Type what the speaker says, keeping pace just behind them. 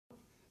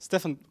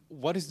Stefan,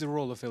 what is the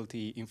role of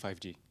LTE in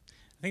 5G?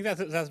 I think that's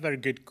a very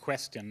good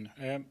question.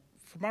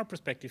 From our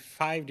perspective,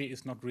 5G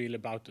is not really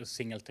about a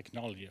single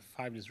technology.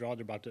 5G is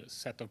rather about a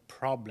set of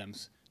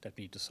problems that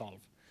we need to solve.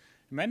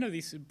 Many of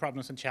these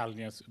problems and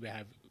challenges we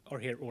have are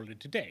here already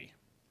today.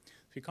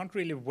 So we can't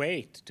really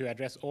wait to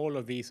address all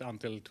of these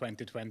until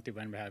 2020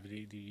 when we have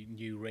the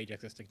new radio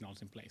access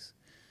technology in place.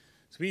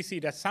 So we see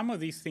that some of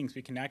these things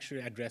we can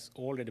actually address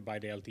already by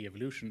the LTE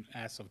evolution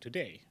as of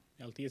today.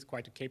 LTE is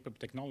quite a capable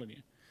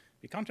technology.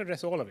 We can't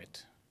address all of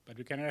it, but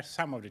we can address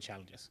some of the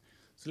challenges.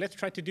 So let's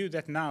try to do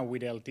that now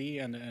with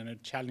LTE and a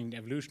challenging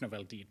evolution of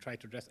LTE, try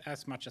to address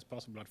as much as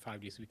possible at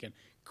 5G so we can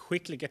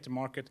quickly get to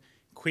market,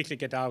 quickly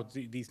get out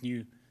these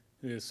new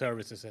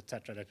services,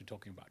 etc., that we're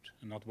talking about,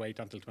 and not wait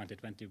until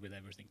 2020 with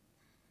everything.